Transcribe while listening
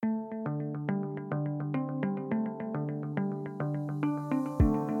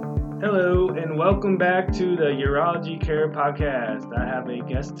Hello, and welcome back to the Urology Care Podcast. I have a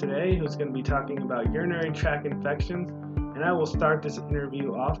guest today who's going to be talking about urinary tract infections, and I will start this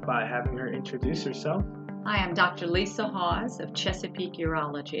interview off by having her introduce herself. Hi, I'm Dr. Lisa Hawes of Chesapeake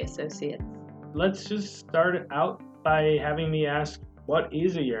Urology Associates. Let's just start out by having me ask, what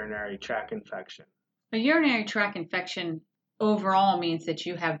is a urinary tract infection? A urinary tract infection overall means that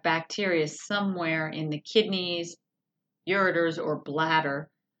you have bacteria somewhere in the kidneys, ureters, or bladder.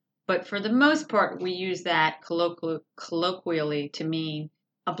 But for the most part, we use that colloquially to mean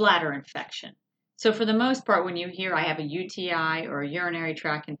a bladder infection. So for the most part, when you hear I have a UTI or a urinary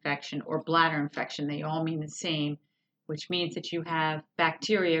tract infection or bladder infection, they all mean the same, which means that you have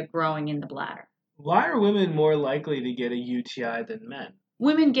bacteria growing in the bladder. Why are women more likely to get a UTI than men?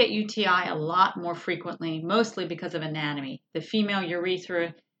 Women get UTI a lot more frequently, mostly because of anatomy. The female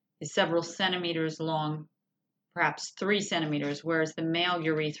urethra is several centimeters long, perhaps 3 centimeters, whereas the male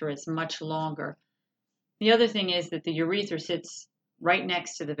urethra is much longer. The other thing is that the urethra sits right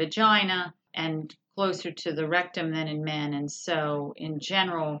next to the vagina and closer to the rectum than in men. And so in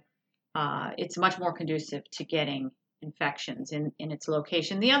general, it's much more conducive to getting infections in its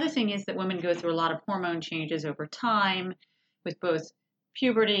location. The other thing is that women go through a lot of hormone changes over time with both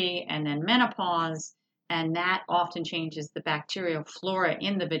puberty and then menopause, and that often changes the bacterial flora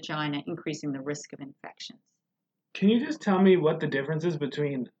in the vagina, increasing the risk of infections. Can you just tell me what the difference is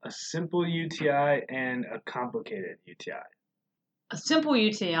between a simple UTI and a complicated UTI? A simple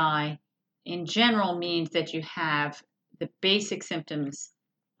UTI in general means that you have the basic symptoms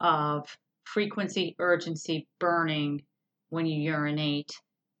of frequency, urgency, burning when you urinate.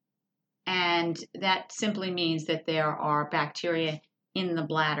 And that simply means that there are bacteria in the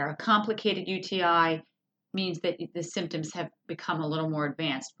bladder. A complicated UTI means that the symptoms have become a little more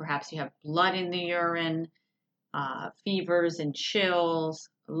advanced. Perhaps you have blood in the urine, fevers and chills,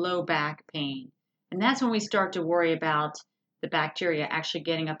 low back pain. And that's when we start to worry about the bacteria actually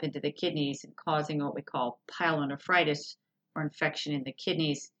getting up into the kidneys and causing what we call pyelonephritis or infection in the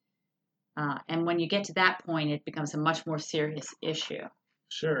kidneys. And when you get to that point, it becomes a much more serious issue.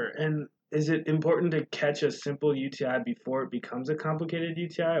 Sure. And is it important to catch a simple UTI before it becomes a complicated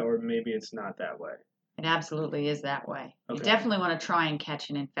UTI, or maybe it's not that way? It absolutely is that way. Okay. You definitely want to try and catch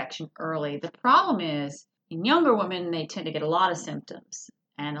an infection early. The problem is, in younger women, they tend to get a lot of symptoms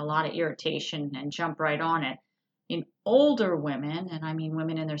and a lot of irritation and jump right on it. In older women, and I mean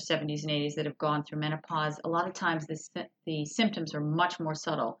women in their 70s and 80s that have gone through menopause, a lot of times the symptoms are much more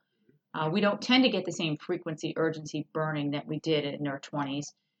subtle. We don't tend to get the same frequency, urgency, burning that we did in our 20s.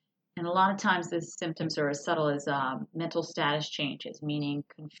 And a lot of times the symptoms are as subtle as mental status changes, meaning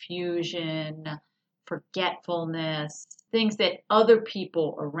confusion, forgetfulness, things that other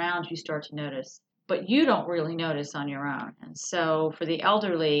people around you start to notice, but you don't really notice on your own. And so for the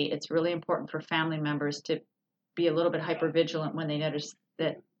elderly, it's really important for family members to be a little bit hypervigilant when they notice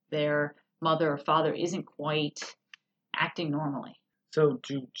that their mother or father isn't quite acting normally. So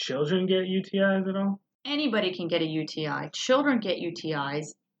do children get UTIs at all? Anybody can get a UTI. Children get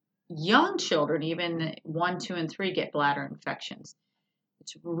UTIs. Young children, even 1, 2, and 3, get bladder infections.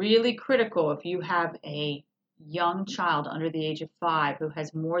 It's really critical if you have a young child under the age of 5 who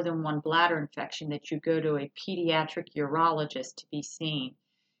has more than one bladder infection that you go to a pediatric urologist to be seen,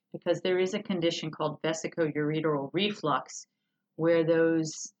 because there is a condition called vesicoureteral reflux where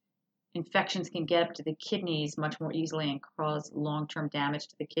those infections can get up to the kidneys much more easily and cause long-term damage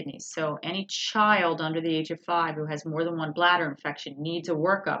to the kidneys. So any child under the age of 5 who has more than one bladder infection needs a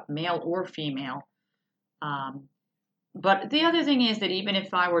workup, male or female. But the other thing is that even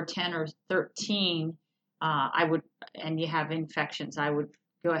if I were 10 or 13, and you have infections, I would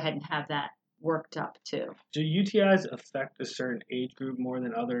go ahead and have that worked up too. Do UTIs affect a certain age group more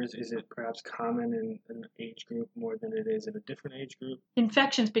than others? Is it perhaps common in an age group more than it is in a different age group?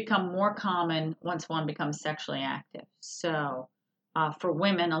 Infections become more common once one becomes sexually active. So for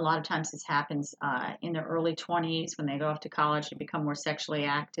women, a lot of times this happens in their early 20s when they go off to college and become more sexually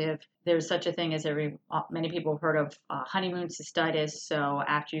active. There's such a thing as many people have heard of honeymoon cystitis. So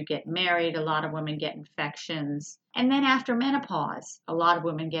after you get married, a lot of women get infections. And then after menopause, a lot of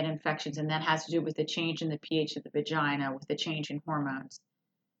women get infections, and that has to do with the change in the pH of the vagina, with the change in hormones.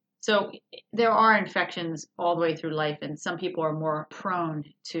 So there are infections all the way through life, and some people are more prone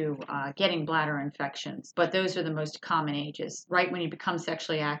to getting bladder infections. But those are the most common ages, right when you become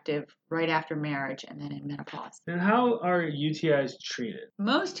sexually active, right after marriage, and then in menopause. And how are UTIs treated?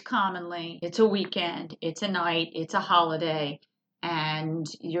 Most commonly, it's a weekend, it's a night, it's a holiday, and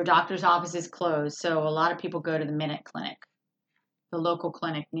your doctor's office is closed. So a lot of people go to the Minute Clinic, the local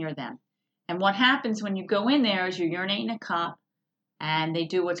clinic near them. And what happens when you go in there is you urinate in a cup, And they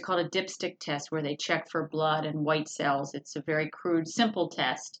do what's called a dipstick test where they check for blood and white cells. It's a very crude, simple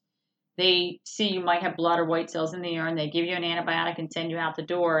test. They see you might have blood or white cells in the urine. They give you an antibiotic and send you out the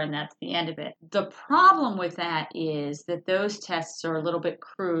door, and that's the end of it. The problem with that is that those tests are a little bit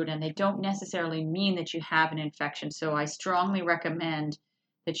crude, and they don't necessarily mean that you have an infection. So I strongly recommend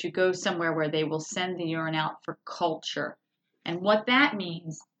that you go somewhere where they will send the urine out for culture. And what that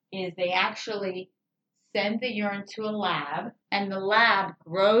means is they actually send the urine to a lab, and the lab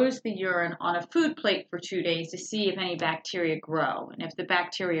grows the urine on a food plate for 2 days to see if any bacteria grow. And if the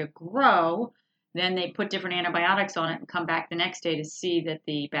bacteria grow, then they put different antibiotics on it and come back the next day to see that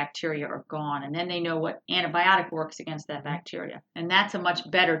the bacteria are gone. And then they know what antibiotic works against that bacteria. And that's a much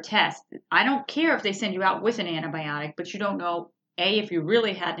better test. I don't care if they send you out with an antibiotic, but you don't know, A, if you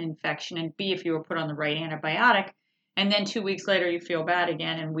really had an infection, and B, if you were put on the right antibiotic. And then 2 weeks later, you feel bad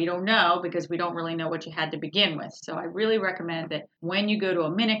again, and we don't know because we don't really know what you had to begin with. So I really recommend that when you go to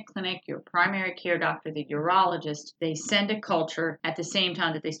a minute clinic, your primary care doctor, the urologist, they send a culture at the same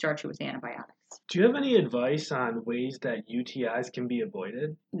time that they start you with antibiotics. Do you have any advice on ways that UTIs can be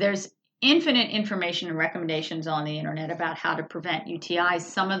avoided? There's infinite information and recommendations on the internet about how to prevent UTIs.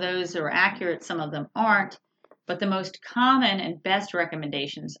 Some of those are accurate, some of them aren't. But the most common and best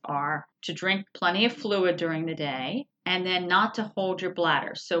recommendations are to drink plenty of fluid during the day and then not to hold your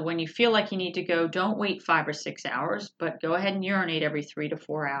bladder. So when you feel like you need to go, don't wait 5 or 6 hours, but go ahead and urinate every 3 to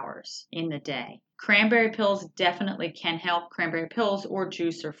 4 hours in the day. Cranberry pills definitely can help. Cranberry pills or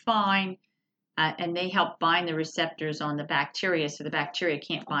juice are fine, and they help bind the receptors on the bacteria so the bacteria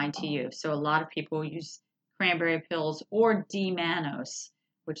can't bind to you. So a lot of people use cranberry pills or D-mannose,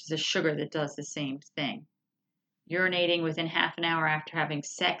 which is a sugar that does the same thing. Urinating within half an hour after having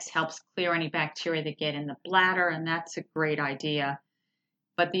sex helps clear any bacteria that get in the bladder, and that's a great idea.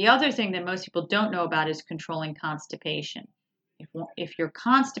 But the other thing that most people don't know about is controlling constipation. If you're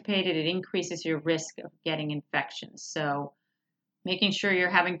constipated, it increases your risk of getting infections. So making sure you're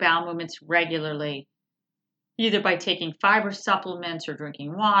having bowel movements regularly, either by taking fiber supplements or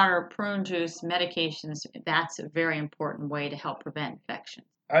drinking water, prune juice, medications, that's a very important way to help prevent infections.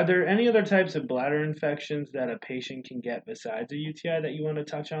 Are there any other types of bladder infections that a patient can get besides a UTI that you want to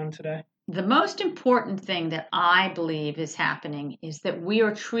touch on today? The most important thing that I believe is happening is that we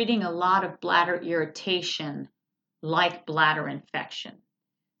are treating a lot of bladder irritation like bladder infection.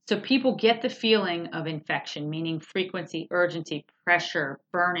 So people get the feeling of infection, meaning frequency, urgency, pressure,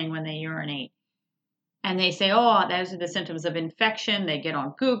 burning when they urinate. And they say, oh, those are the symptoms of infection. They get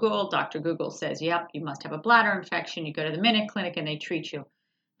on Google. Dr. Google says, yep, you must have a bladder infection. You go to the Minute Clinic and they treat you.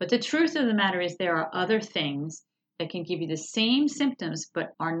 But the truth of the matter is there are other things that can give you the same symptoms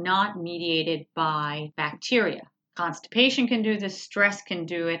but are not mediated by bacteria. Constipation can do this, stress can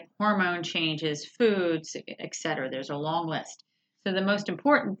do it, hormone changes, foods, etc. There's a long list. So the most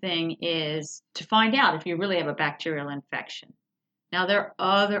important thing is to find out if you really have a bacterial infection. Now there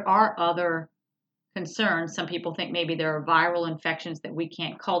are other concerns. Some people think maybe there are viral infections that we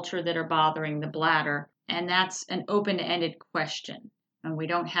can't culture that are bothering the bladder, and that's an open-ended question. And we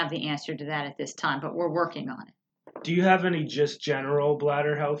don't have the answer to that at this time, but we're working on it. Do you have any just general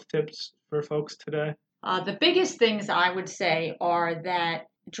bladder health tips for folks today? The biggest things I would say are that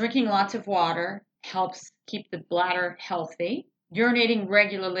drinking lots of water helps keep the bladder healthy. Urinating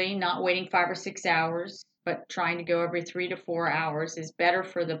regularly, not waiting 5 or 6 hours, but trying to go every 3 to 4 hours is better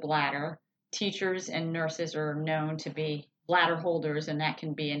for the bladder. Teachers and nurses are known to be bladder holders, and that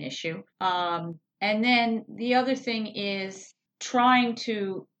can be an issue. And then the other thing is trying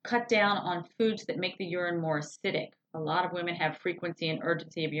to cut down on foods that make the urine more acidic. A lot of women have frequency and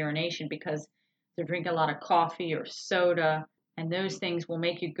urgency of urination because they drink a lot of coffee or soda, and those things will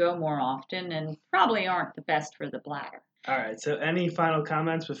make you go more often and probably aren't the best for the bladder. All right, so any final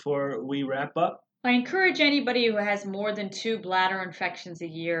comments before we wrap up? I encourage anybody who has more than 2 bladder infections a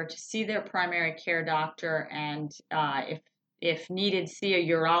year to see their primary care doctor and, if needed, see a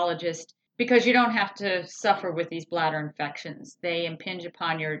urologist, because you don't have to suffer with these bladder infections. They impinge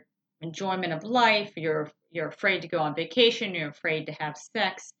upon your enjoyment of life. You're afraid to go on vacation. You're afraid to have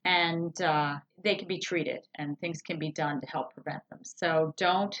sex, and they can be treated, and things can be done to help prevent them. So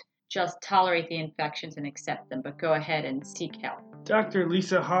don't just tolerate the infections and accept them, but go ahead and seek help. Dr.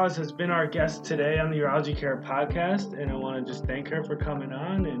 Lisa Hawes has been our guest today on the Urology Care Podcast, and I want to just thank her for coming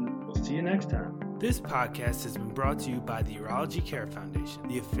on, and we'll see you next time. This podcast has been brought to you by the Urology Care Foundation,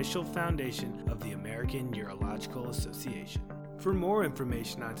 the official foundation of the American Urological Association. For more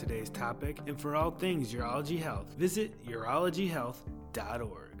information on today's topic and for all things urology health, visit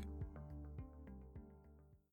urologyhealth.org.